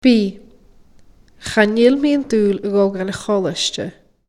B. Chaníl míon dúil a gá gan na cholaiste.